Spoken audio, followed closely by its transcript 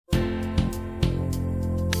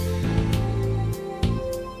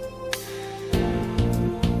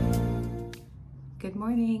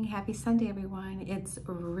morning. Happy Sunday, everyone. It's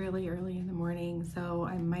really early in the morning, so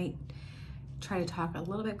I might try to talk a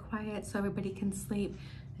little bit quiet so everybody can sleep.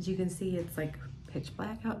 As you can see, it's like pitch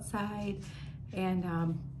black outside, and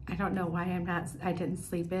I don't know why I didn't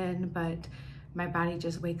sleep in, but my body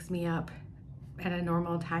just wakes me up at a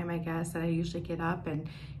normal time, I guess, that I usually get up, and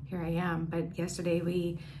here I am. But yesterday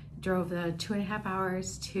we drove the 2.5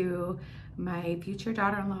 hours to my future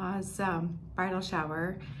daughter-in-law's bridal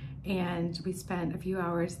shower, and we spent a few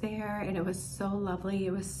hours there, and it was so lovely.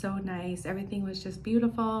 It was so nice. Everything was just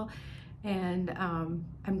beautiful, and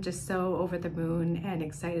I'm just so over the moon and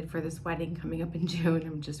excited for this wedding coming up in June.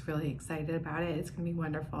 I'm just really excited about it. It's gonna be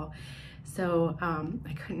wonderful. So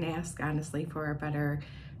I couldn't ask, honestly, for a better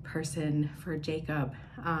person for Jacob.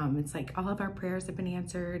 It's like all of our prayers have been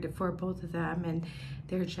answered for both of them, and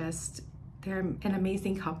they're an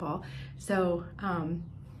amazing couple. So I'm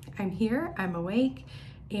here, I'm awake,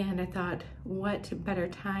 and I thought, what better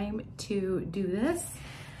time to do this?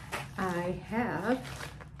 I have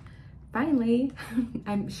finally,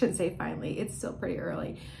 I shouldn't say finally, it's still pretty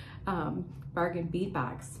early, bargain bead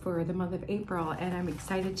box for the month of April, and I'm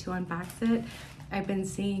excited to unbox it. I've been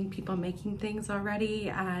seeing people making things already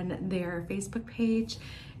on their Facebook page,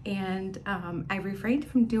 and I refrained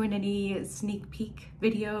from doing any sneak peek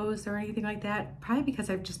videos or anything like that, probably because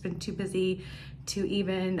I've just been too busy to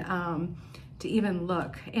even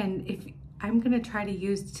look. And if I'm gonna try to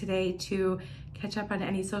use today to catch up on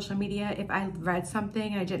any social media, if I read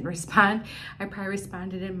something and I didn't respond, I probably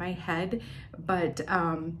responded in my head, but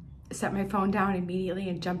set my phone down immediately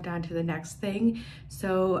and jumped on to the next thing.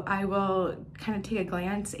 So I will kind of take a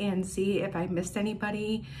glance and see if I missed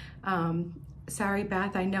anybody. Sorry,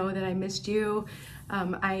 Beth, I know that I missed you.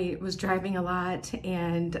 I was driving a lot,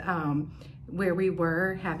 and where we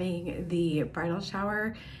were having the bridal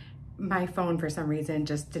shower, my phone for some reason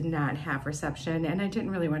just did not have reception, and I didn't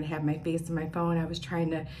really want to have my face in my phone. I was trying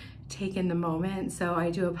to take in the moment, so I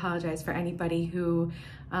do apologize for anybody who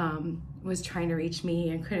was trying to reach me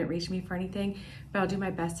and couldn't reach me for anything, but I'll do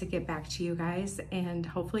my best to get back to you guys, and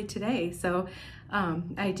hopefully today. So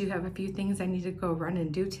I do have a few things I need to go run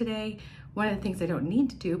and do today. One of the things I don't need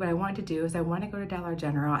to do, but I want to do, is I want to go to Dollar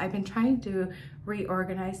General. I've been trying to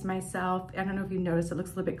reorganize myself. I don't know if you noticed, it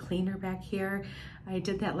looks a little bit cleaner back here. I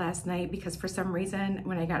did that last night because for some reason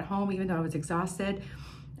when I got home, even though I was exhausted,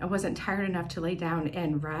 I wasn't tired enough to lay down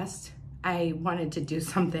and rest. I wanted to do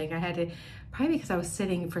something. I had to, probably because I was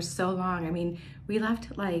sitting for so long. I mean, we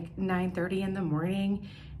left like 9:30 in the morning,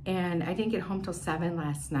 and I didn't get home till 7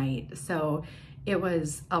 last night. So it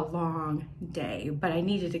was a long day, but I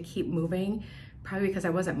needed to keep moving, probably because I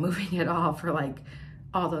wasn't moving at all for like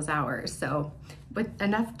all those hours. So, but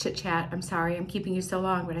enough chit chat. I'm sorry I'm keeping you so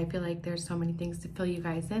long, but I feel like there's so many things to fill you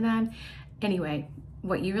guys in on. Anyway,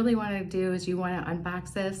 what you really want to do is you want to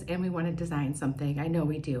unbox this, and we want to design something. I know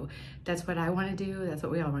we do. That's what I want to do. That's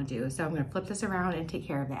what we all want to do. So I'm going to flip this around and take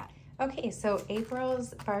care of that. Okay, so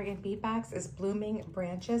April's bargain bead box is Blooming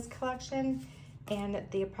Branches collection, and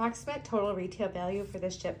the approximate total retail value for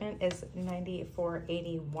this shipment is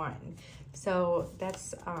 $94.81. So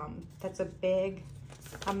that's a big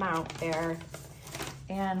amount there.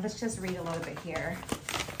 And let's just read a little bit here.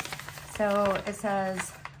 So it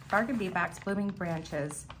says, bargain bead box, Blooming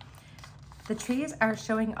Branches. The trees are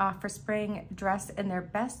showing off for spring, dressed in their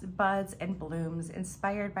best buds and blooms,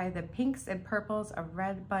 inspired by the pinks and purples of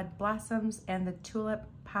red bud blossoms and the tulip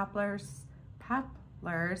poplars,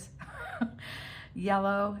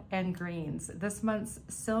 yellow and greens. This month's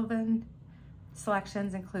Sylvan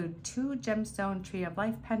selections include 2 gemstone Tree of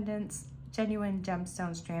Life pendants, genuine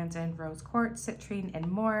gemstone strands and rose quartz, citrine, and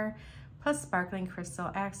more, plus sparkling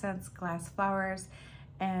crystal accents, glass flowers,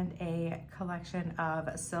 and a collection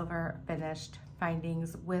of silver finished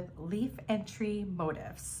findings with leaf and tree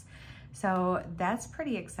motifs. So that's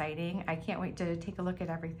pretty exciting. I can't wait to take a look at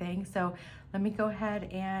everything. So let me go ahead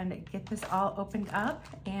and get this all opened up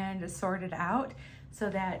and sorted out so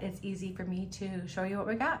that it's easy for me to show you what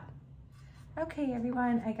we got. Okay,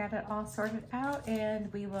 everyone, I got it all sorted out,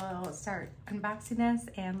 and we will start unboxing this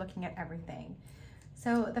and looking at everything.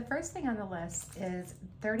 So the first thing on the list is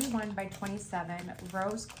 31 by 27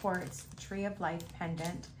 rose quartz Tree of Life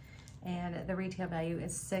pendant, and the retail value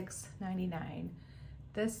is $6.99.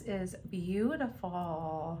 This is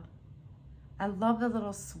beautiful. I love the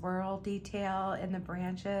little swirl detail in the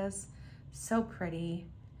branches. So pretty.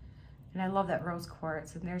 And I love that rose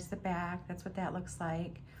quartz. And there's the back. That's what that looks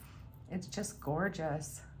like. It's just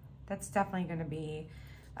gorgeous. That's definitely going to be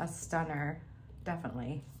a stunner.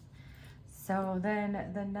 Definitely. So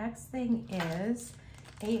then the next thing is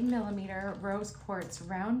 8mm rose quartz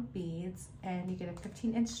round beads, and you get a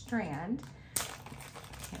 15-inch strand.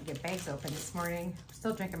 Can't get bags open this morning. I'm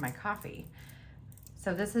still drinking my coffee.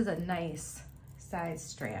 So this is a nice size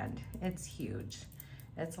strand. It's huge.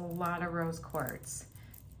 It's a lot of rose quartz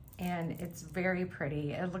and it's very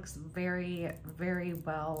pretty. It looks very, very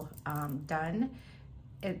well done.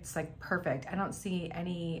 It's like perfect. I don't see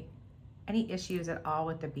any issues at all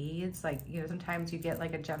with the beads. Like, you know, sometimes you get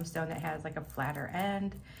like a gemstone that has like a flatter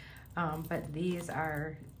end, but these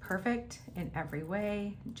are perfect in every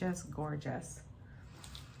way, just gorgeous.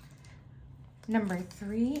 Number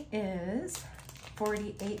 3 is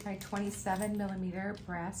 48 by 27 millimeter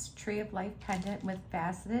brass Tree of Life pendant with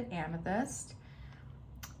faceted amethyst.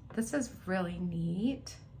 This is really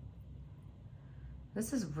neat.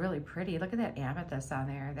 This is really pretty. Look at that amethyst on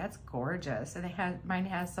there. That's gorgeous. And mine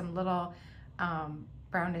has some little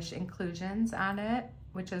brownish inclusions on it,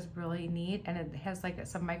 which is really neat. And it has like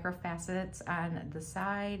some micro facets on the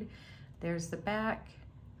side. There's the back.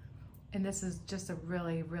 And this is just a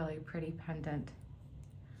really, really pretty pendant.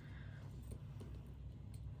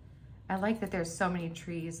 I like that there's so many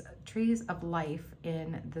trees of life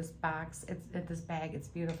in this box. This bag, it's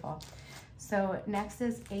beautiful. So next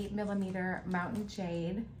is 8 millimeter Mountain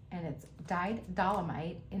Jade, and it's dyed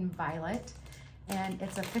dolomite in violet, and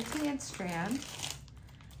it's a 15-inch strand.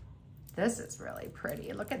 This is really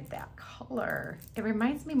pretty. Look at that color. It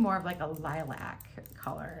reminds me more of like a lilac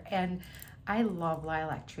color, and I love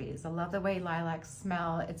lilac trees. I love the way lilacs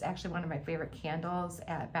smell. It's actually one of my favorite candles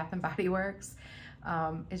at Bath & Body Works.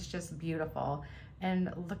 It's just beautiful.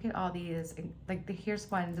 And look at all these, like here's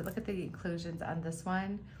one, look at the inclusions on this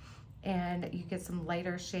one. And you get some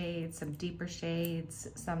lighter shades, some deeper shades,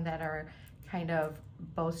 some that are kind of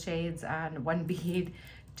both shades on one bead.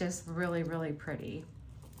 Just really, really pretty.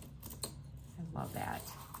 I love that.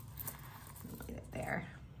 Leave it there.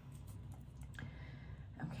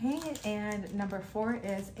 Okay, and number 5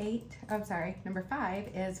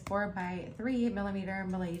 is 4 by 3 millimeter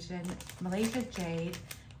Malaysia Jade,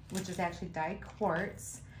 which is actually dyed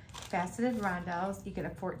quartz, faceted rondelles. You get a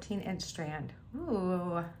 14-inch strand.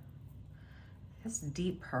 Ooh, this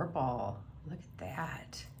deep purple. Look at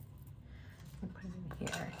that. Let me put it in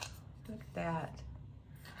here. Look at that.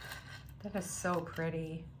 That is so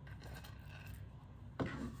pretty.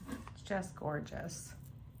 It's just gorgeous.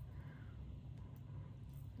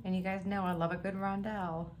 And you guys know I love a good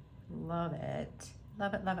rondelle. Love it.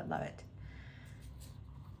 Love it, love it, love it.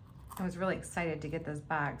 I was really excited to get this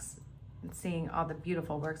box and seeing all the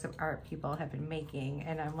beautiful works of art people have been making.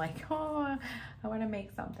 And I'm like, oh, I want to make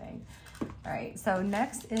something. All right, so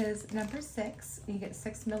next is number 6. You get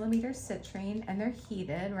 6 millimeter citrine, and they're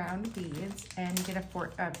heated round beads, and you get a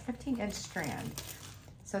 15-inch strand.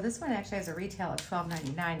 So this one actually has a retail of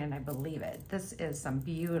 $12.99, and I believe it. This is some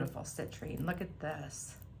beautiful citrine. Look at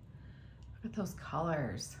this. Look at those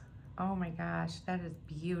colors. Oh my gosh, that is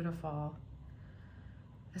beautiful.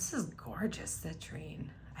 This is gorgeous citrine.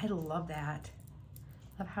 I love that.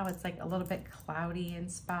 Love how it's like a little bit cloudy in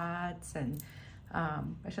spots, and I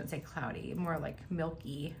shouldn't say cloudy, more like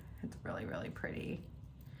milky. It's really, really pretty.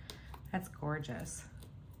 That's gorgeous.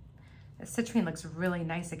 The citrine looks really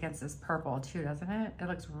nice against this purple too, doesn't it? It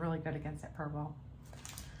looks really good against that purple.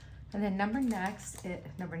 And then number next,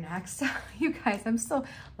 you guys, I'm still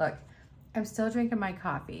drinking my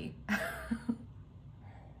coffee.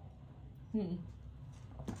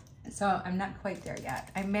 So I'm not quite there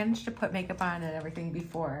yet. I managed to put makeup on and everything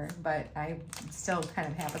before, but I'm still kind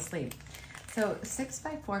of half asleep. So 6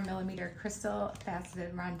 by 4 millimeter crystal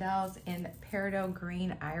faceted rondelles in peridot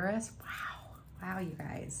green iris. Wow, wow, you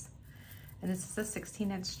guys. And this is a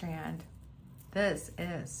 16-inch strand. This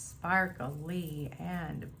is sparkly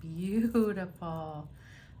and beautiful.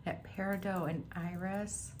 That peridot and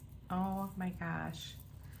iris. Oh my gosh.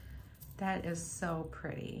 That is so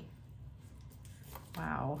pretty.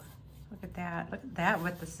 Wow. Look at that. Look at that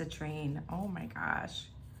with the citrine. Oh my gosh.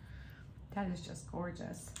 That is just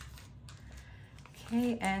gorgeous.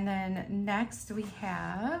 Okay, and then next we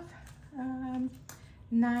have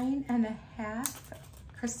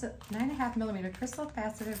 9.5 millimeter crystal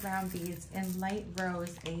faceted round beads in light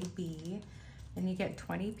rose AB, and you get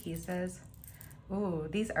 20 pieces. Ooh,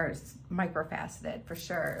 these are micro-faceted for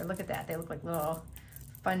sure. Look at that. They look like little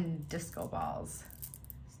fun disco balls.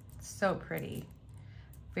 So pretty.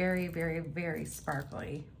 Very, very, very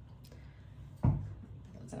sparkly.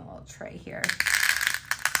 It's in a little tray here.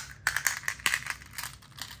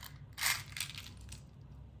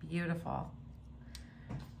 Beautiful.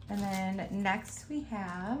 And then next we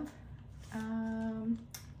have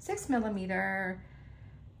 6 millimeter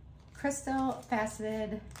crystal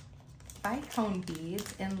faceted bicone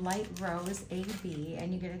beads in light rose AB,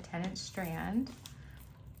 and you get a 10-inch strand.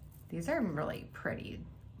 These are really pretty.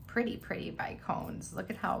 pretty by cones. Look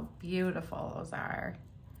at how beautiful those are.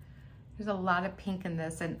 There's a lot of pink in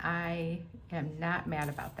this, and I am not mad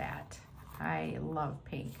about that. I love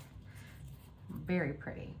pink. Very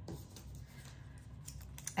pretty.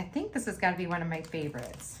 I think this has got to be one of my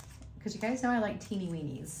favorites because you guys know I like teeny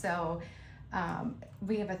weenies. So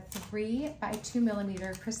we have a 3 by 2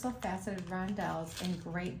 millimeter crystal faceted rondelles in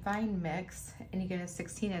grapevine mix, and you get a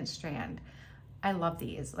 16-inch strand. I love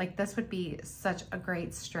these. Like, this would be such a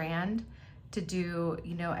great strand to do,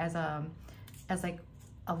 you know, as like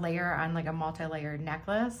a layer on like a multi-layered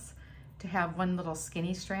necklace. To have one little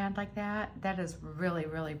skinny strand like that, that is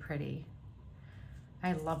really pretty.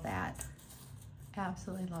 I love that.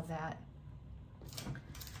 Absolutely love that.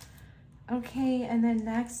 Okay, and then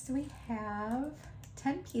next we have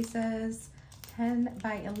 10 pieces, 10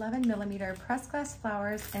 by 11 millimeter pressed glass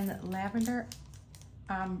flowers in lavender,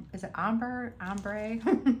 is it ombre?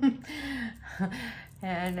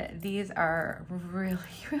 And these are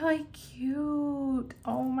really cute.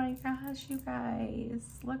 Oh my gosh, you guys,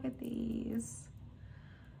 look at these.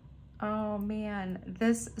 Oh man,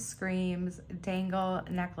 this screams dangle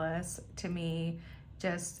necklace to me.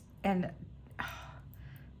 Just, and oh,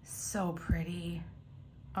 so pretty.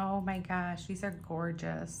 Oh my gosh, these are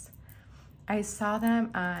gorgeous. I saw them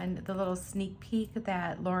on the little sneak peek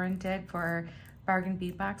that Lauren did for Bargain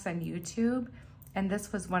Bead Box on YouTube, and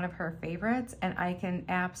this was one of her favorites, and I can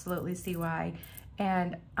absolutely see why.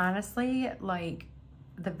 And honestly, like,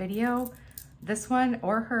 the video, this one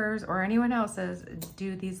or hers or anyone else's,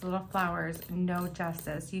 do these little flowers no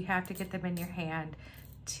justice. You have to get them in your hand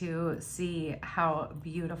to see how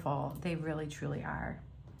beautiful they really truly are.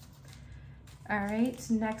 All right,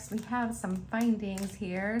 next we have some findings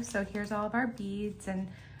here. So here's all of our beads and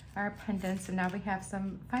our pendants, and now we have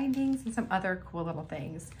some findings and some other cool little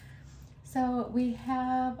things. So we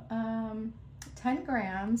have 10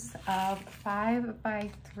 grams of 5 by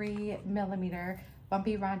 3 millimeter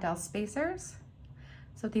bumpy rondelle spacers.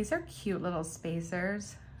 So these are cute little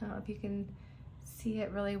spacers. I don't know if you can see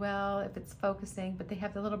it really well, if it's focusing, but they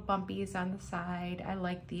have the little bumpies on the side. I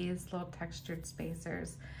like these little textured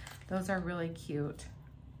spacers. Those are really cute.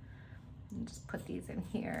 And just put these in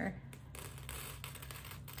here.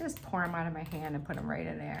 Just pour them out of my hand and put them right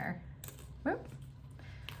in there. Whoop.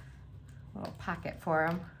 Little pocket for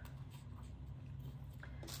them.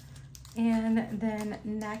 And then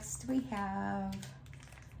next we have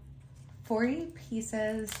 40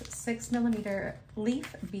 pieces, 6 millimeter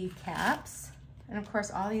leaf bead caps. And of course,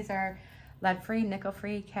 all these are lead-free,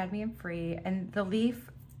 nickel-free, cadmium-free. And the leaf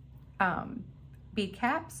bead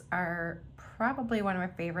caps are probably one of my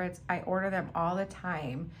favorites. I order them all the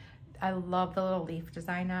time. I love the little leaf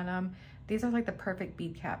design on them. These are like the perfect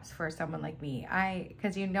bead caps for someone like me.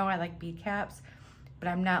 Because you know I like bead caps, but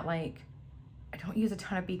I'm not like, I don't use a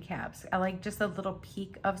ton of bead caps. I like just a little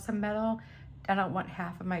peak of some metal. I don't want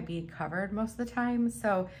half of my bead covered most of the time.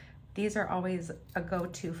 So these are always a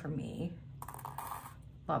go-to for me.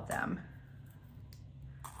 Love them.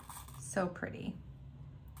 So pretty.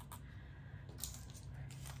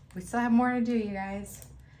 We still have more to do, you guys.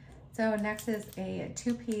 So next is a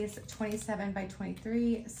 2-piece 27 by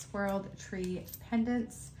 23 swirled tree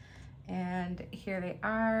pendants. And here they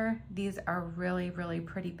are. These are really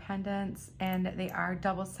pretty pendants, and they are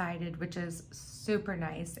double-sided, which is super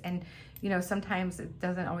nice. And you know, sometimes it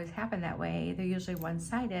doesn't always happen that way. They're usually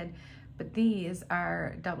one-sided, but these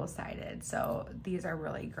are double-sided. So these are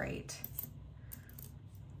really great.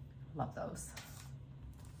 Love those.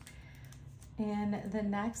 And the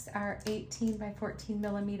next are 18 by 14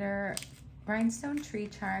 millimeter rhinestone tree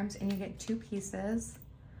charms, and you get 2 pieces.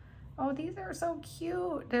 Oh, these are so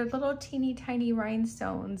cute. They're little teeny tiny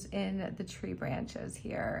rhinestones in the tree branches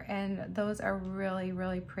here, and those are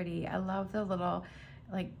really pretty. I love the little,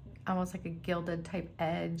 like, almost like a gilded type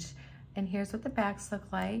edge. And here's what the backs look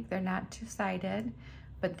like. They're not two-sided,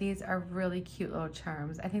 but these are really cute little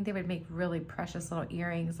charms. I think they would make really precious little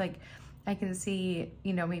earrings. Like, I can see,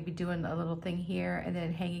 you know, maybe doing a little thing here and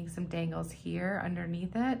then hanging some dangles here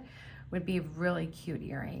underneath it would be really cute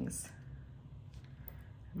earrings.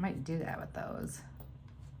 I might do that with those.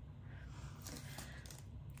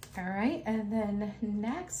 All right, and then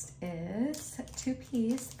next is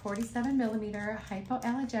 2-piece 47 millimeter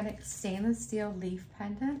hypoallergenic stainless steel leaf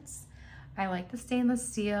pendants. I like the stainless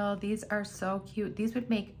steel. These are so cute. These would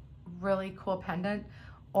make really cool pendant.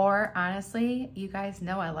 Or honestly, you guys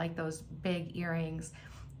know I like those big earrings.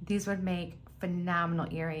 These would make phenomenal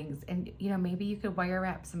earrings. And you know, maybe you could wire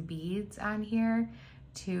wrap some beads on here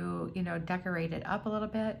to, you know, decorate it up a little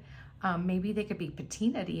bit. Maybe they could be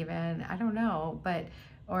patinaed even, I don't know, but,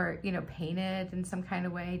 or, you know, painted in some kind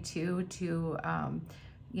of way too, to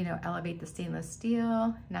you know, elevate the stainless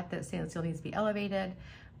steel. Not that stainless steel needs to be elevated,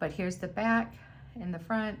 but here's the back and the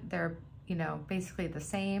front. They're, you know, basically the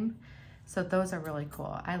same. So those are really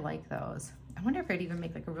cool. I like those. I wonder if it'd even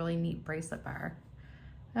make like a really neat bracelet bar.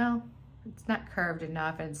 Well, it's not curved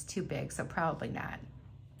enough and it's too big, so probably not.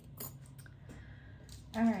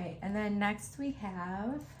 All right, and then next we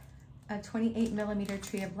have a 28mm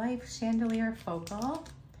Tree of Life chandelier focal.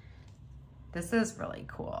 This is really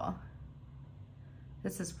cool.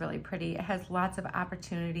 This is really pretty. It has lots of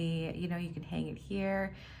opportunity. You know, you can hang it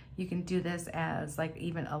here. You can do this as like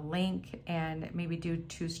even a link and maybe do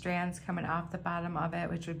 2 strands coming off the bottom of it,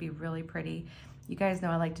 which would be really pretty. You guys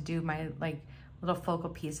know I like to do my like little focal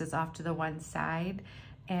pieces off to the one side,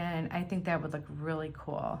 and I think that would look really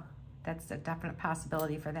cool. That's a definite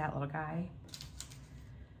possibility for that little guy.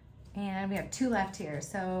 And we have 2 left here.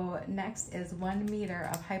 So next is 1 meter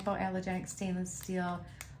of hypoallergenic stainless steel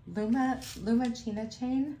Luma China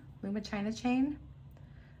chain.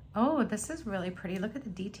 Oh, this is really pretty. Look at the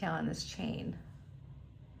detail on this chain.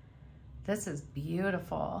 This is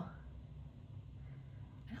beautiful.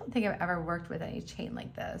 I don't think I've ever worked with any chain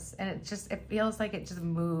like this. And it feels like it just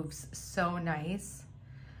moves so nice.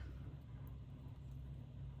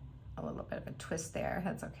 A little bit of a twist there.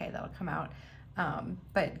 That's okay, that'll come out.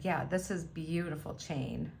 But yeah, this is beautiful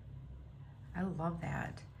chain. I love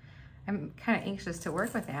that. I'm kind of anxious to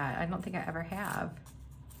work with that. I don't think I ever have.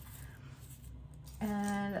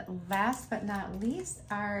 And last but not least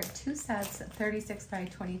are 2 sets 36 by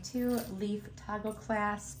 22 leaf toggle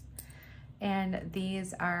clasp. And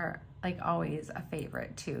these are like always a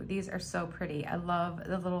favorite too. These are so pretty. I love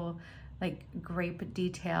the little like grape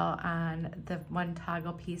detail on the one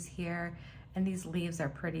toggle piece here. And these leaves are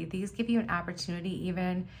pretty. These give you an opportunity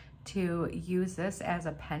even to use this as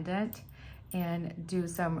a pendant and do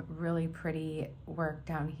some really pretty work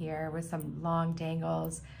down here with some long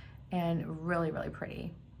dangles, and really, really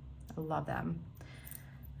pretty. I love them.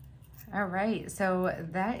 All right, so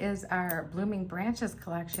that is our Blooming Branches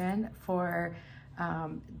collection for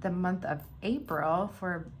the month of April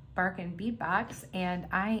for Bark and Bead Box, and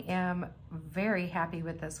I am very happy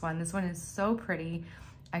with this one. This one is so pretty.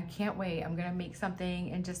 I can't wait. I'm gonna make something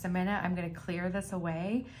in just a minute. I'm gonna clear this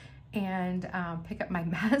away and pick up my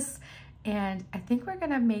mess. And I think we're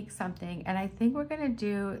gonna make something, and I think we're gonna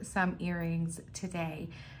do some earrings today.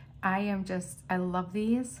 I love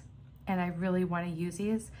these, and I really wanna use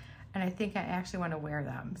these, and I think I actually wanna wear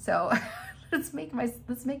them. So let's make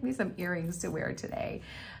me some earrings to wear today.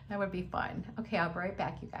 That would be fun. Okay, I'll be right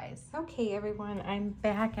back, you guys. Okay, everyone, I'm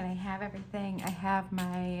back and I have everything. I have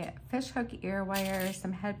my fishhook ear wires,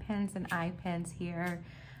 some head pins and eye pins here.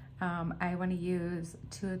 I want to use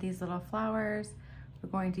 2 of these little flowers. We're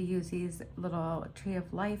going to use these little Tree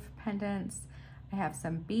of Life pendants. I have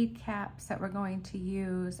some bead caps that we're going to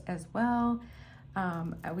use as well.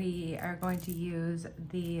 We are going to use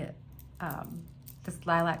the this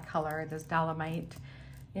lilac color, this dolomite.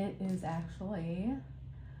 It is actually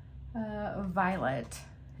violet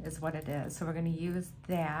is what it is. So we're going to use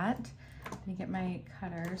that. Let me get my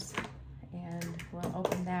cutters and we'll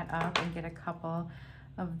open that up and get a couple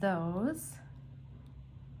of those.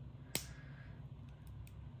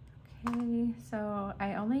 Okay, so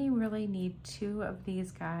I only really need 2 of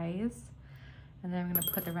these guys, and then I'm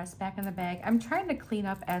gonna put the rest back in the bag. I'm trying to clean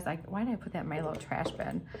up as why did I put that in my little trash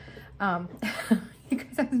bin? You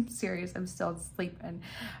guys, I'm serious, I'm still sleeping.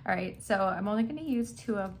 All right, so I'm only gonna use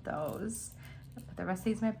 2 of those. I'll put the rest of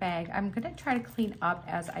these in my bag. I'm gonna try to clean up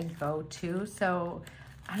as I go too, so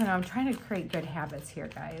I don't know, I'm trying to create good habits here,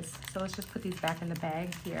 guys. So let's just put these back in the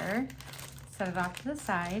bag here, set it off to the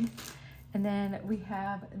side. And then we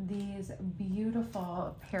have these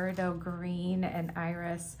beautiful peridot green and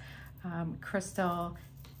iris crystal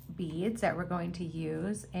beads that we're going to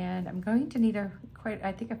use. And I'm going to need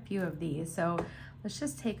I think a few of these. So let's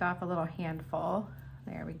just take off a little handful.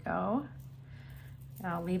 There we go. And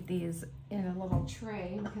I'll leave these in a little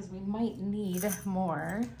tray because we might need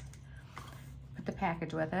more. Put the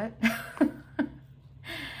package with it.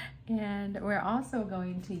 And we're also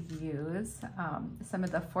going to use some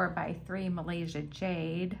of the 4x3 Malaysia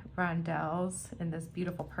Jade rondelles in this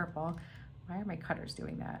beautiful purple. Why are my cutters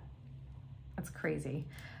doing that? That's crazy.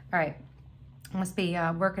 All right, must be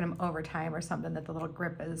working them overtime or something that the little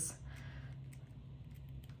grip is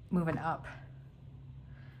moving up.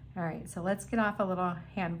 All right, so let's get off a little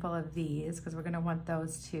handful of these because we're gonna want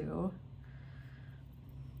those too.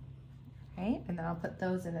 All right, and then I'll put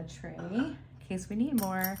those in a tray in case we need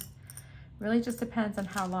more. Really just depends on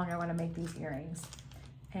how long I want to make these earrings.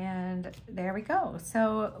 And there we go.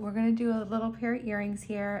 So we're going to do a little pair of earrings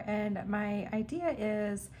here. And my idea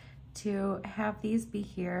is to have these be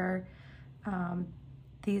here.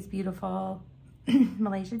 These beautiful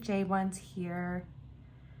Malaysia jade ones here.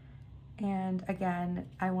 And again,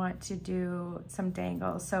 I want to do some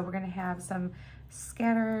dangles. So we're gonna have some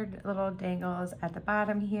scattered little dangles at the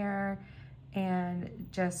bottom here and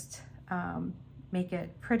just make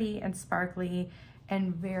it pretty and sparkly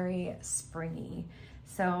and very springy.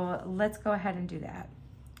 So let's go ahead and do that.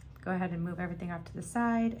 Go ahead and move everything off to the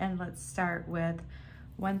side, and let's start with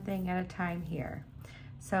one thing at a time here.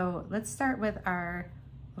 So let's start with our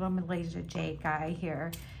little Malaysia jade guy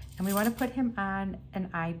here. And we want to put him on an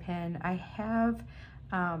eye pin. I have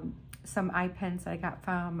some eye pins that I got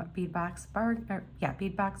from Beadbox Bargains.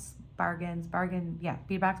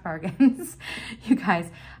 You guys,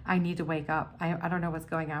 I need to wake up. I don't know what's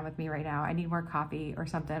going on with me right now. I need more coffee or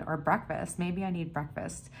something, or breakfast. Maybe I need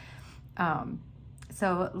breakfast.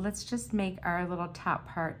 So let's just make our little top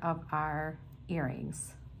part of our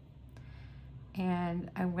earrings. And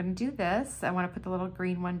I'm going to do this. I want to put the little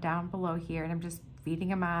green one down below here, and I'm just feeding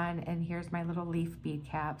them on. And here's my little leaf bead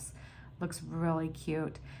caps. Looks really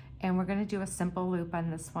cute. And we're going to do a simple loop on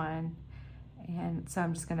this one. And so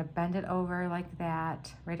I'm just going to bend it over like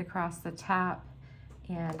that, right across the top,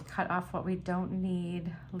 and cut off what we don't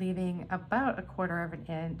need, leaving about 1/4 of an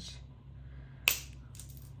inch.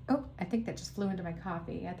 Oh, I think that just flew into my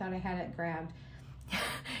coffee. I thought I had it grabbed.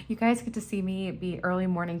 You guys get to see me be early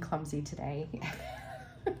morning clumsy today.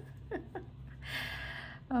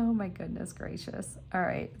 Oh my goodness gracious. All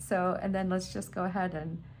right, so, and then let's just go ahead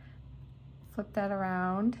and flip that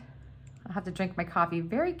around. I'll have to drink my coffee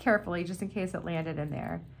very carefully just in case it landed in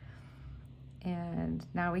there. And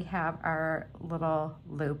now we have our little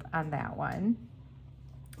loop on that one.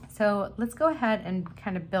 So let's go ahead and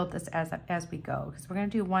kind of build this as we go, because we're going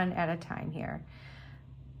to do one at a time here.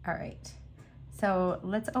 All right, so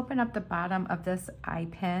let's open up the bottom of this eye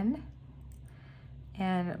pin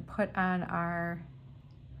and put on our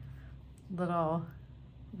little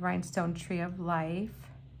rhinestone tree of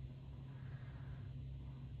life.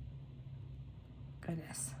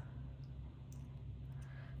 Goodness.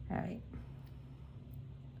 All right.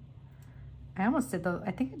 I almost did those,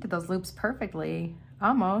 I think I did those loops perfectly,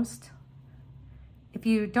 almost. If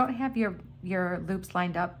you don't have your loops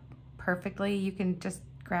lined up perfectly, you can just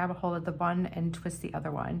grab a hold of the one and twist the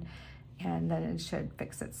other one, and then it should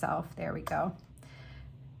fix itself. There we go.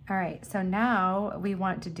 All right, so now we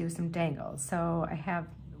want to do some dangles. So I have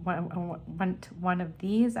one of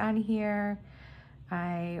these on here.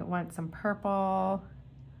 I want some purple,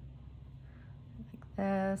 like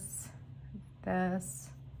this,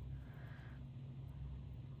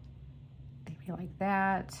 maybe like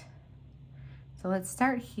that. So let's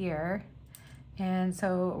start here. And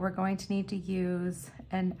so we're going to need to use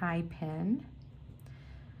an eye pin.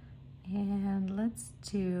 And let's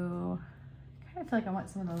do, I kind of feel like I want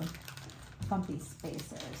some of those bumpy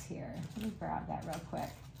spacers here. Let me grab that real quick.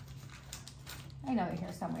 I know they're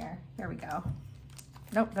here somewhere. Here we go.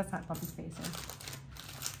 Nope, that's not bumpy spacers.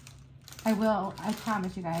 I will, I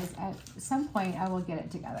promise you guys, at some point I will get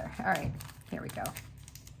it together. All right, here we go.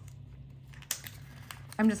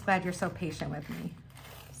 I'm just glad you're so patient with me.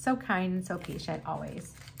 So kind and so patient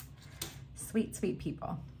always. Sweet, sweet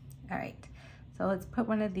people. All right, so let's put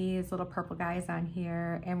one of these little purple guys on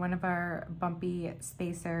here, and one of our bumpy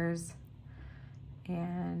spacers,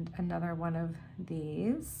 and another one of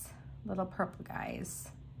these little purple guys.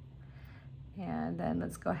 And then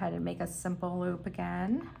let's go ahead and make a simple loop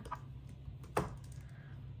again.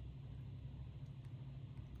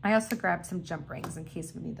 I also grabbed some jump rings in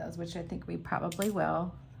case we need those, which I think we probably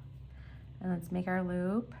will. And let's make our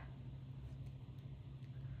loop.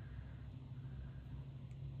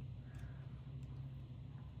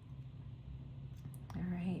 All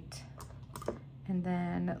right. And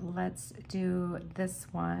then let's do this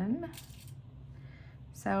one.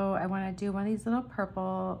 So I want to do one of these little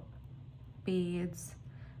purple beads,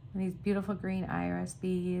 and these beautiful green iris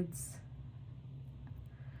beads,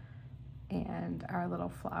 and our little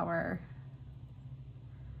flower.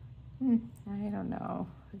 I don't know.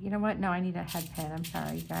 You know what? No, I need a head pin. I'm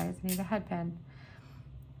sorry, you guys. I need a head pin.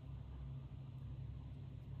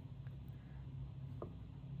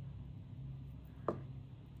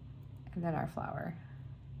 And then our flower.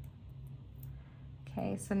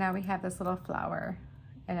 Okay, so now we have this little flower,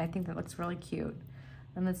 and I think that looks really cute.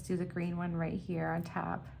 And let's do the green one right here on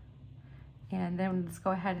top. And then let's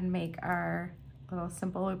go ahead and make our little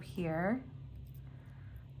simple loop here.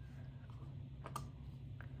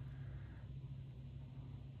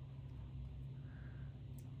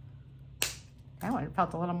 That one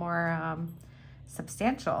felt a little more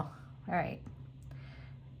substantial. All right,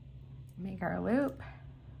 make our loop.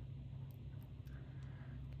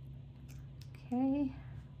 Okay,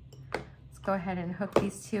 let's go ahead and hook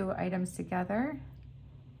these two items together.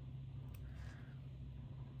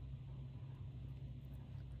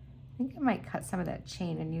 I think I might cut some of that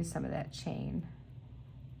chain and use some of that chain.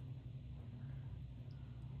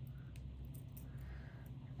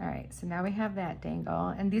 All right, so now we have that dangle,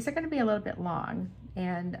 and these are going to be a little bit long,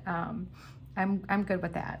 and I'm good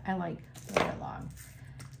with that. I like a little bit long.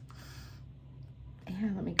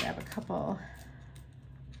 And let me grab a couple.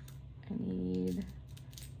 I need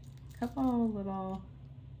a couple little,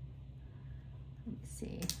 let me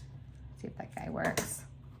see if that guy works.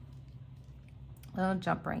 Little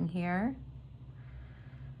jump ring here.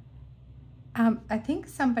 I think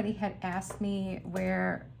somebody had asked me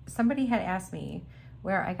where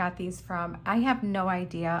I got these from. I have no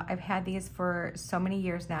idea. I've had these for so many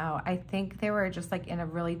years now. I think they were just like in a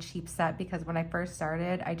really cheap set because when I first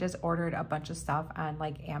started, I just ordered a bunch of stuff on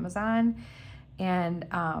like Amazon, and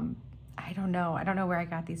I don't know where I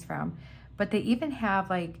got these from, but they even have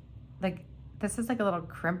like this is like a little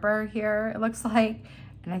crimper here, it looks like,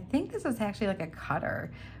 and I think this is actually like a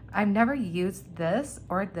cutter. I've never used this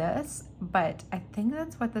or this, but I think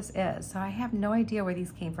that's what this is. So I have no idea where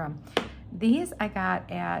these came from. These I got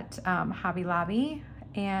at Hobby Lobby,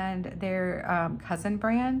 and they're cousin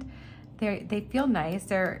brand. They feel nice.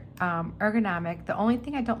 They're ergonomic. The only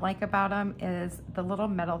thing I don't like about them is the little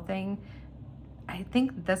metal thing. I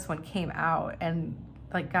think this one came out and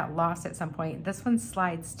like got lost at some point. This one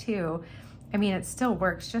slides too. I mean, it still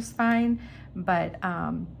works just fine, but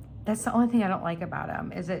that's the only thing I don't like about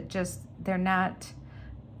them, is it just, they're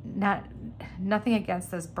nothing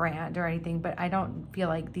against this brand or anything, but I don't feel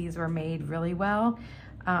like these were made really well.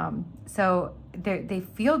 So they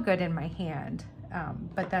feel good in my hand,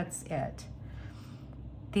 but that's it.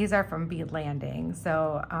 These are from Bead Landing.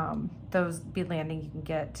 So those Bead Landing, you can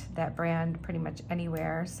get that brand pretty much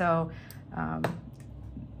anywhere. So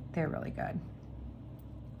they're really good.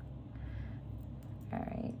 All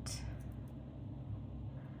right.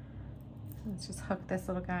 Let's just hook this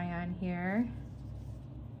little guy on here.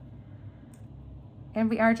 And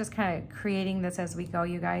we are just kind of creating this as we go,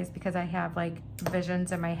 you guys, because I have like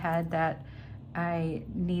visions in my head that I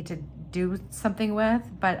need to do something with,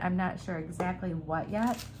 but I'm not sure exactly what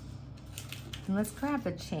yet. And let's grab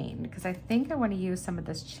the chain, because I think I want to use some of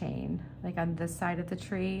this chain like on this side of the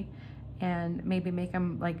tree, and maybe make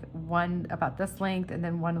them like one about this length and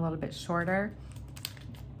then one a little bit shorter.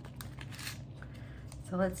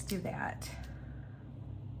 So let's do that.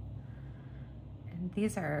 And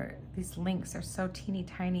these links are so teeny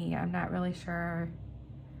tiny. I'm not really sure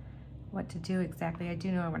what to do exactly. I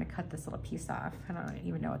do know I want to cut this little piece off. I don't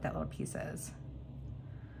even know what that little piece is.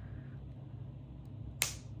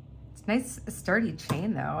 It's nice, sturdy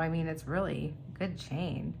chain though. I mean, it's really good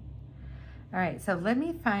chain. All right, so let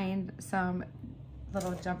me find some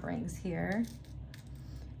little jump rings here.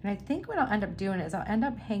 And I think what I'll end up doing is I'll end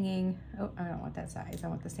up hanging, oh, I don't want that size. I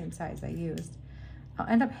want the same size I used. I'll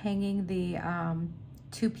end up hanging the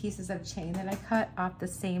 2 pieces of chain that I cut off the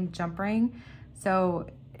same jump ring. So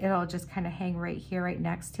it'll just kind of hang right here, right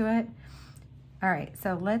next to it. All right,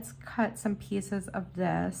 so let's cut some pieces of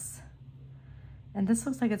this. And this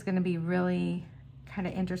looks like it's gonna be really kind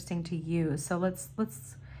of interesting to use. So let's,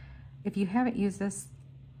 if you haven't used this,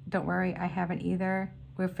 don't worry, I haven't either.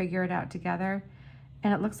 We'll figure it out together.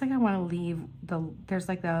 And it looks like I want to leave there's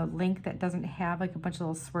like the link that doesn't have like a bunch of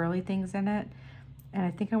little swirly things in it. And I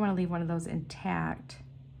think I want to leave one of those intact.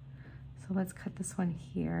 So let's cut this one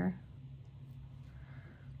here.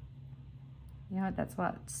 You know what, that's a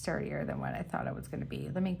lot sturdier than what I thought it was going to be.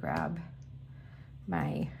 Let me grab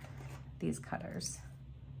these cutters.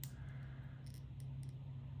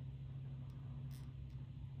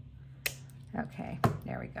 Okay,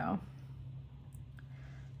 there we go.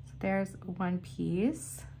 There's one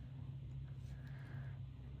piece.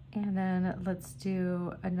 And then let's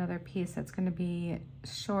do another piece that's going to be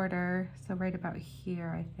shorter. So right about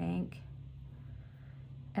here, I think.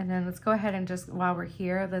 And then let's go ahead and just, while we're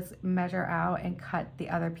here, let's measure out and cut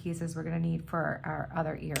the other pieces we're going to need for our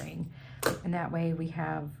other earring. And that way we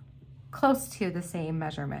have close to the same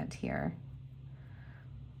measurement here.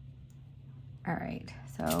 All right,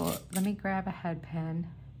 so let me grab a head pin.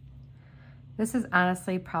 This is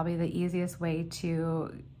honestly probably the easiest way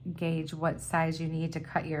to gauge what size you need to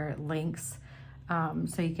cut your links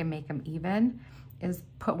so you can make them even, is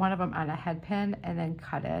put one of them on a head pin and then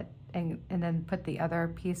cut it, and then put the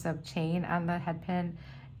other piece of chain on the head pin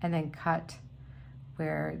and then cut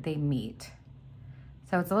where they meet.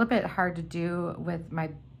 So it's a little bit hard to do with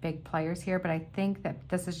my big pliers here, but I think that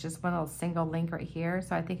this is just one little single link right here.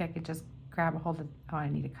 So I think I could just grab a hold of, oh, I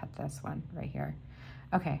need to cut this one right here.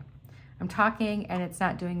 Okay. I'm talking and it's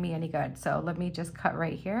not doing me any good. So let me just cut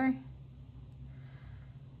right here.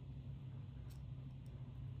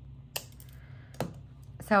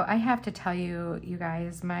 So I have to tell you, you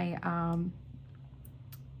guys, my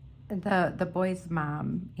the boy's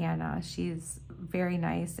mom, Anna, she's very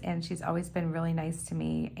nice and she's always been really nice to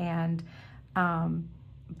me. And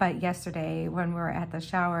but yesterday when we were at the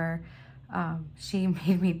shower, she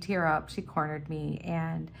made me tear up. She cornered me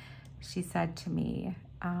and she said to me,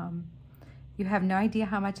 you have no idea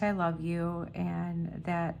how much I love you and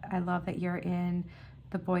that I love that you're in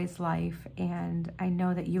the boy's life, and I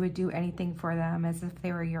know that you would do anything for them as if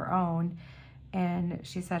they were your own. And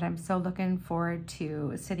she said, I'm so looking forward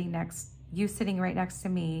to sitting right next to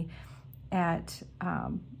me at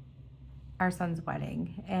our son's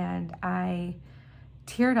wedding. And I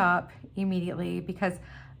teared up immediately because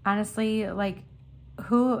honestly, like,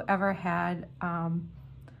 whoever had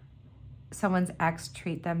someone's ex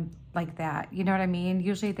treat them like that, you know what I mean?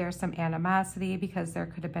 Usually there's some animosity because there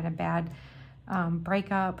could have been a bad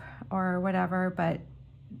breakup or whatever, but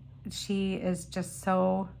she is just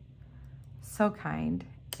so kind.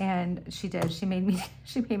 And she made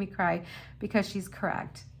me cry because she's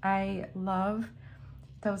correct. I love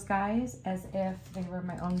those guys as if they were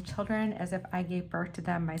my own children, as if I gave birth to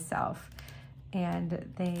them myself. And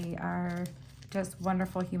they are just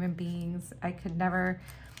wonderful human beings. I could never,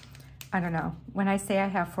 I don't know. When I say I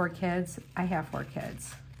have 4 kids, I have 4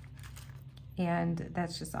 kids. And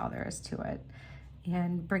that's just all there is to it.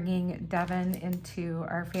 And bringing Devin into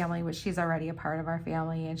our family, which she's already a part of our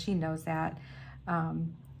family, and she knows that,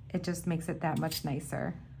 it just makes it that much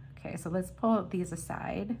nicer. Okay, so let's pull these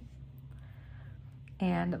aside.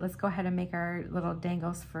 And let's go ahead and make our little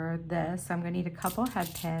dangles for this. So I'm gonna need a couple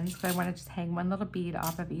head pins, but I wanna just hang one little bead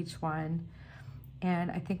off of each one.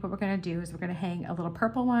 And I think what we're gonna do is we're gonna hang a little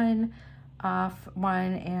purple one off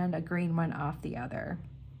one and a green one off the other.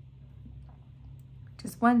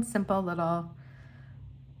 Just one simple little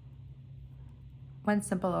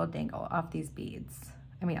dangle off these beads.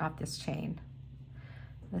 I mean, off this chain.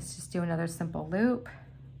 Let's just do another simple loop.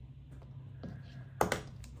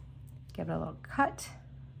 Give it a little cut.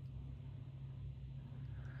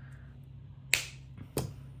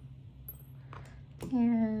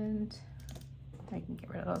 And I can get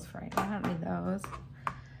rid of those for right now. I don't need those.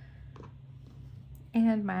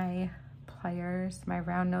 And my pliers, my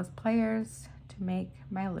round nose pliers to make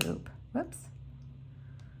my loop. Whoops.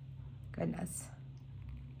 Goodness.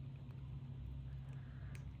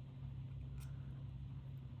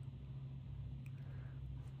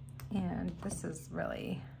 And this is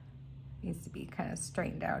really, needs to be kind of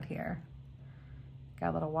straightened out here.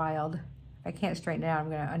 Got a little wild. If I can't straighten it out, I'm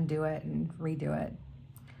gonna undo it and redo it.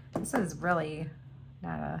 This is really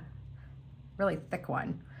not a really thick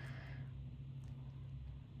one.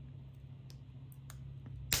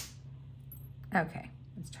 Okay,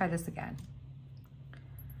 let's try this again.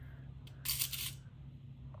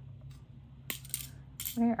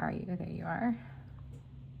 Where are you? There you are.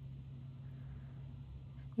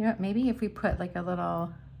 You know, maybe if we put like a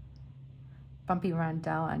little bumpy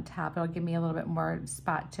rondelle on top, it'll give me a little bit more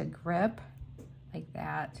spot to grip, like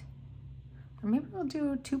that. Or maybe we'll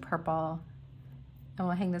do 2 purple, and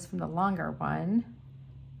we'll hang this from the longer one,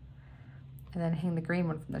 and then hang the green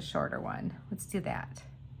one from the shorter one. Let's do that.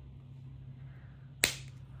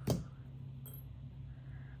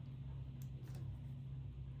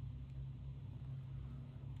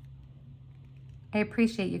 I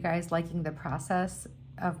appreciate you guys liking the process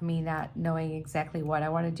of me not knowing exactly what I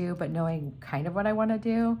want to do, but knowing kind of what I want to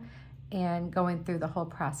do, and going through the whole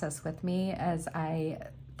process with me as I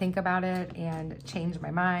think about it and change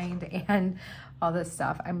my mind and all this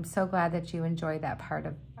stuff. I'm so glad that you enjoy that part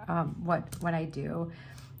of what I do.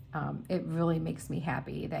 It really makes me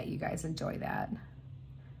happy that you guys enjoy that.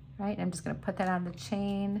 Right, I'm just going to put that on the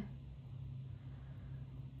chain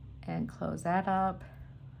and close that up.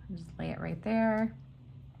 Just lay it right there.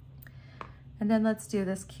 And then let's do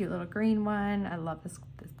this cute little green one. I love this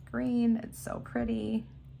green, it's so pretty.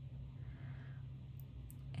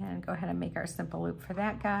 And go ahead and make our simple loop for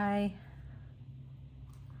that guy.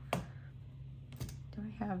 Do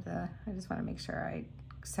I have the, I just wanna make sure I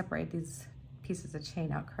separate these pieces of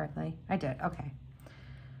chain out correctly. I did, okay.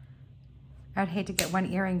 I'd hate to get one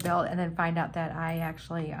earring built and then find out that I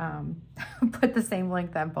actually put the same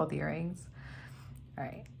length on both earrings. All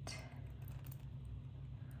right.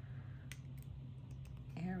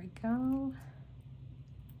 There we go.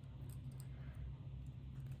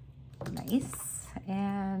 Nice.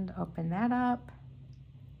 And open that up.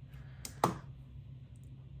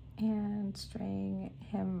 And string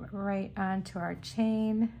him right onto our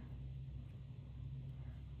chain.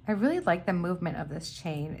 I really like the movement of this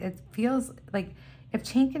chain. It feels like, if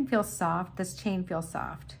chain can feel soft, this chain feels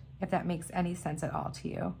soft, if that makes any sense at all to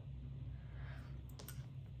you.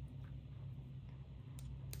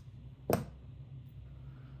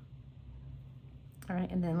 All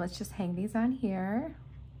right, and then let's just hang these on here.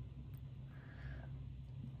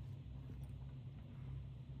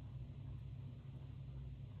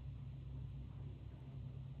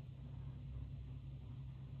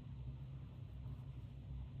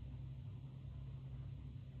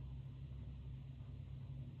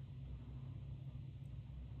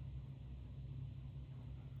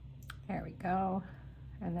 There we go.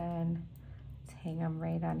 And then let's hang them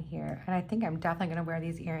right on here. And I think I'm definitely gonna wear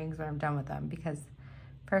these earrings when I'm done with them because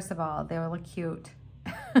first of all, they will look cute.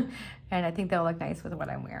 And I think they'll look nice with what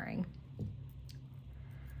I'm wearing.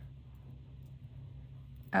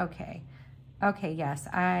 Okay. Okay, yes,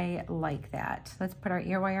 I like that. Let's put our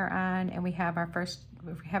ear wire on, and we have our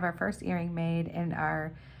first earring made in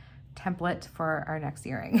our template for our next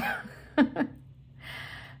earring.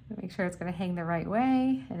 Make sure it's gonna hang the right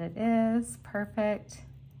way, and it is. Perfect.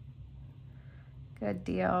 Good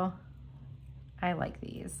deal. I like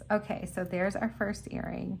these. Okay, so there's our first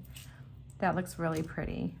earring. That looks really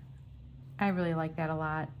pretty. I really like that a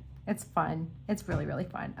lot. It's fun. It's really, really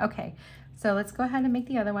fun. Okay, so let's go ahead and make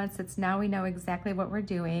the other one. Since now we know exactly what we're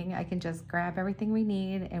doing, I can just grab everything we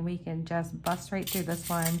need and we can just bust right through this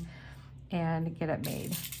one and get it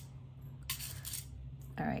made.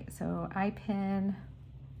 All right, so eye pin,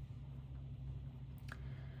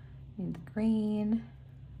 need the green,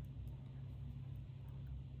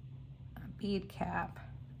 a bead cap,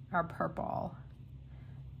 our purple,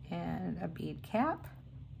 and a bead cap.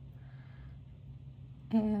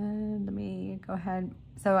 And let me go ahead.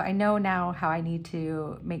 So I know now how I need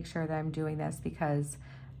to make sure that I'm doing this because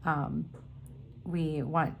we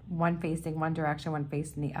want one facing one direction, one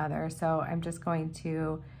facing the other. So I'm just going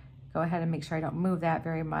to go ahead and make sure I don't move that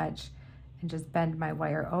very much and just bend my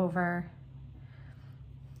wire over.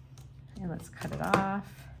 And let's cut it off.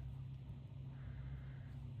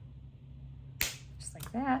 Just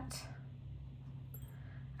like that.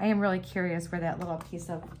 I am really curious where that little piece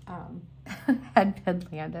of head pin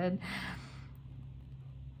landed.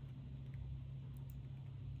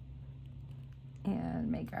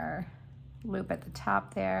 And make our loop at the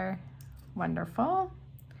top there. Wonderful.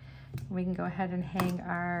 We can go ahead and hang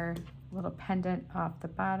our little pendant off the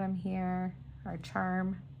bottom here, our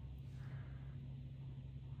charm.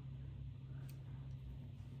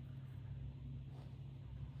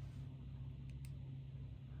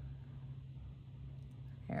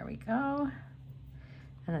 There we go.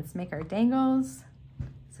 And let's make our dangles.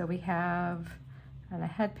 So we have on a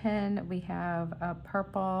head pin, we have a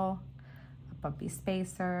purple, a bumpy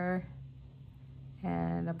spacer,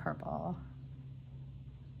 and a purple.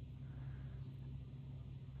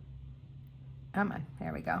 Come on,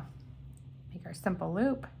 there we go. Make our simple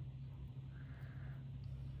loop.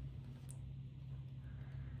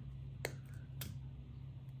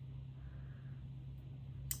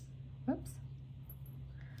 Whoops.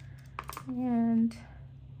 And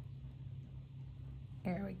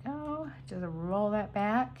there we go. Just roll that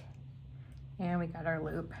back and we got our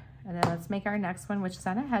loop. And then let's make our next one, which is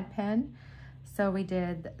on a head pin. So we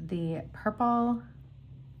did the purple,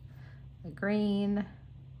 the green,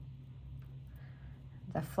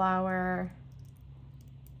 the flower,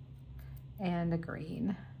 and the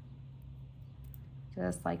green.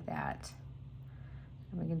 Just like that.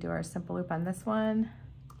 And we can do our simple loop on this one.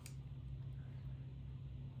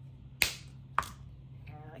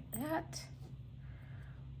 That.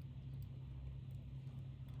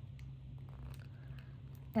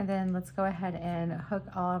 And then let's go ahead and hook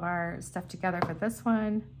all of our stuff together for this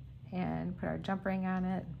one and put our jump ring on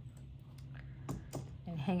it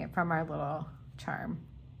and hang it from our little charm.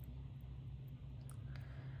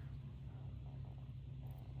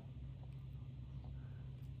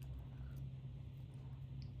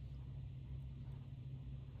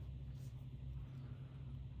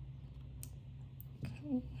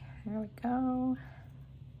 Okay. There we go.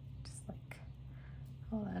 Just like,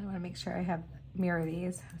 hold on, I want to make sure I have mirror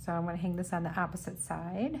these. So I'm going to hang this on the opposite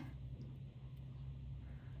side.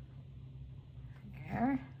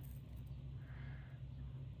 There.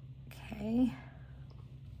 Okay.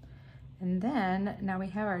 And then now we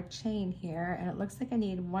have our chain here, and it looks like I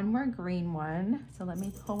need one more green one. So let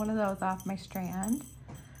me pull one of those off my strand.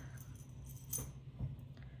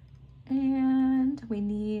 And we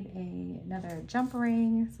need another jump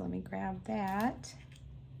ring, so let me grab that.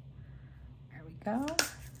 There we go.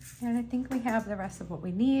 And I think we have the rest of what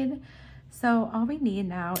we need. So all we need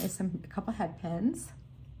now is a couple head pins.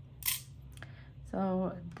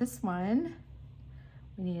 So this one,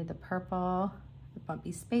 we needed the purple, the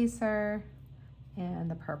bumpy spacer,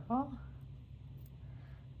 and the purple.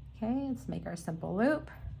 Okay, let's make our simple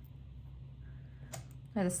loop.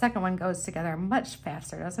 Now the second one goes together much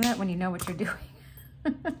faster, doesn't it, when you know what you're doing?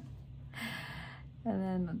 And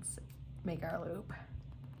then let's make our loop.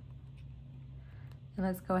 And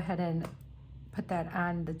let's go ahead and put that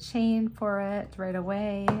on the chain for it right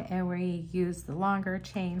away. And we use the longer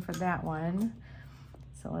chain for that one.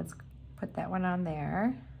 So let's put that one on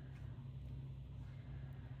there.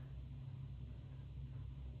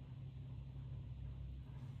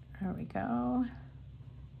 There we go.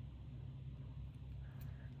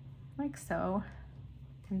 Like so.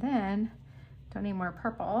 And then, don't need more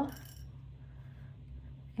purple.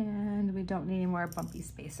 And we don't need any more bumpy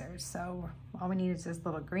spacers. So all we need is this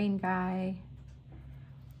little green guy.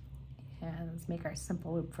 And let's make our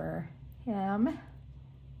simple loop for him.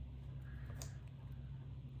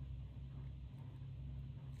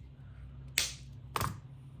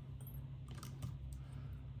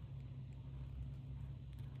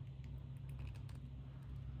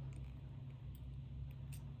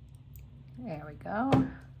 There we go.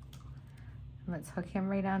 And let's hook him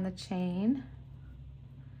right on the chain.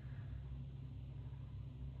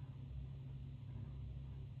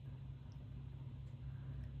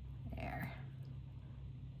 There.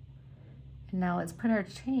 And now let's put our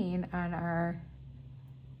chain on our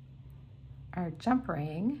jump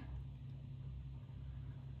ring.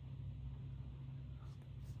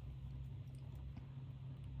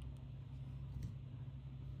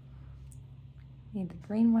 Need the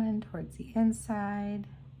green one towards the inside.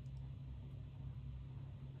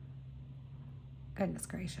 Goodness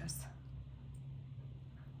gracious.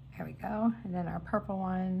 There we go. And then our purple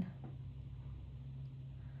one.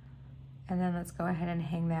 And then let's go ahead and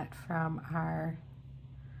hang that from our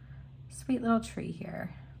sweet little tree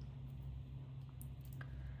here.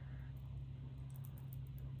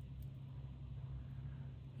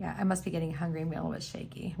 Yeah, I must be getting hungry and be a little bit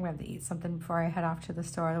shaky. I'm gonna have to eat something before I head off to the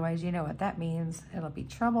store. Otherwise, you know what that means. It'll be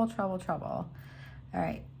trouble, trouble, trouble. All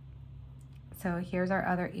right, so here's our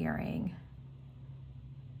other earring.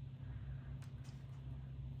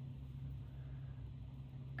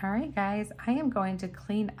 All right, guys, I am going to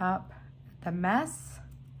clean up the mess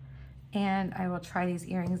and I will try these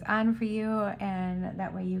earrings on for you, and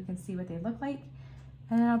that way you can see what they look like,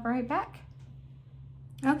 and then I'll be right back.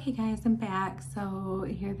 Okay guys, I'm back. So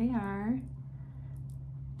here they are.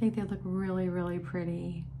 I think they look really, really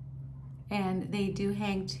pretty. And they do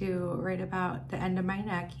hang to right about the end of my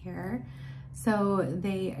neck here. So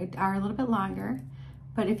they are a little bit longer,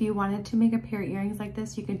 but if you wanted to make a pair of earrings like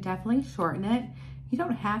this, you can definitely shorten it. You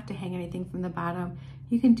don't have to hang anything from the bottom.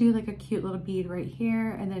 You can do like a cute little bead right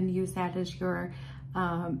here and then use that as your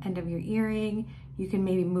end of your earring. You can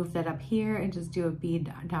maybe move that up here and just do a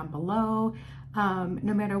bead down below.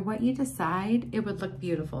 No matter what you decide, it would look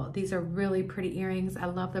beautiful. These are really pretty earrings. I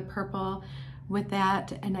love the purple with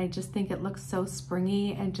that, and I just think it looks so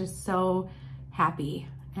springy and just so happy,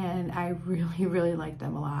 and I really, really like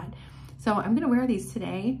them a lot. So I'm gonna wear these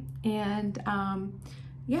today, and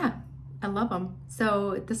yeah, I love them.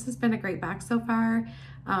 So this has been a great box so far.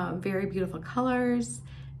 Very beautiful colors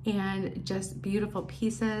and just beautiful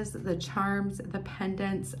pieces, the charms, the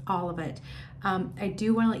pendants, all of it. I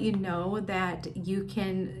do want to let you know that you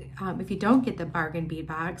can, if you don't get the bargain bead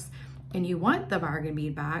box and you want the bargain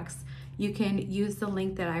bead box, you can use the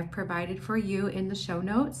link that I've provided for you in the show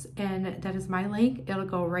notes, and that is my link. It'll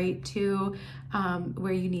go right to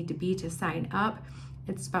where you need to be to sign up.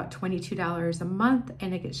 It's about $22 a month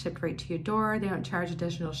and it gets shipped right to your door. They don't charge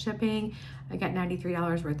additional shipping. I got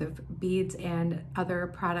 $93 worth of beads and other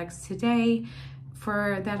products today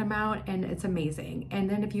for that amount, and it's amazing. And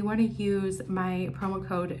then if you want to use my promo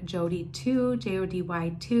code JODY2,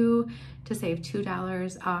 JODY2, to save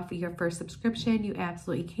 $2 off your first subscription, you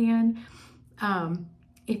absolutely can.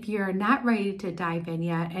 If you're not ready to dive in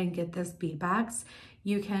yet and get this bead box,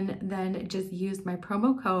 you can then just use my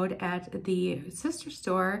promo code at the sister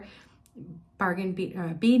store,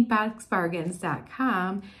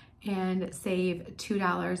 beadboxbargains.com, and save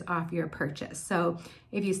 $2 off your purchase. So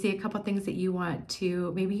if you see a couple things that you want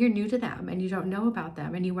to, maybe you're new to them and you don't know about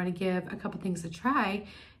them and you want to give a couple things a try,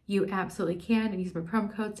 you absolutely can, and use my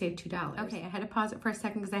promo code, save $2. Okay, I had to pause it for a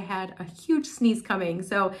second because I had a huge sneeze coming,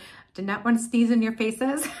 so did not want to sneeze in your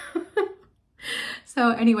faces. So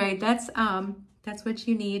anyway, that's what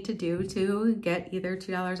you need to do to get either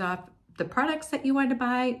 $2 off the products that you want to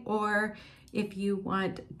buy, or if you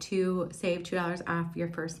want to save $2 off your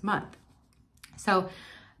first month. So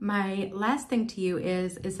my last thing to you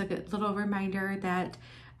is like a little reminder that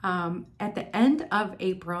At the end of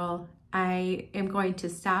April, I am going to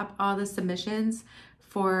stop all the submissions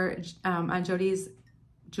for on Jody's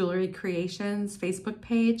Jewelry Creations Facebook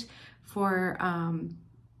page for a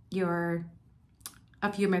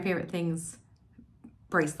few of my favorite things,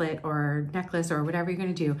 bracelet or necklace or whatever you're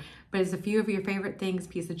going to do, but it's a few of your favorite things,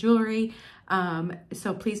 piece of jewelry.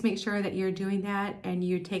 So please make sure that you're doing that and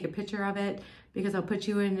you take a picture of it, because I'll put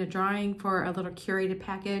you in a drawing for a little curated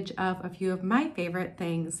package of a few of my favorite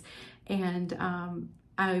things. And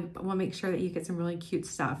I will make sure that you get some really cute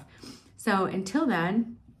stuff. So until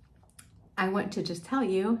then, I want to just tell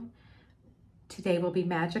you, today will be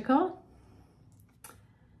magical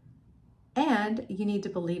and you need to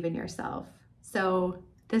believe in yourself. So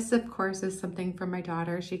this, of course, is something from my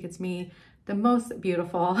daughter. She gets me the most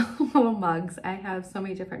beautiful little mugs. I have so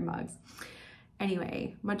many different mugs.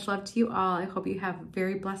 Anyway, much love to you all. I hope you have a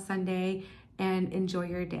very blessed Sunday and enjoy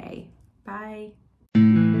your day. Bye.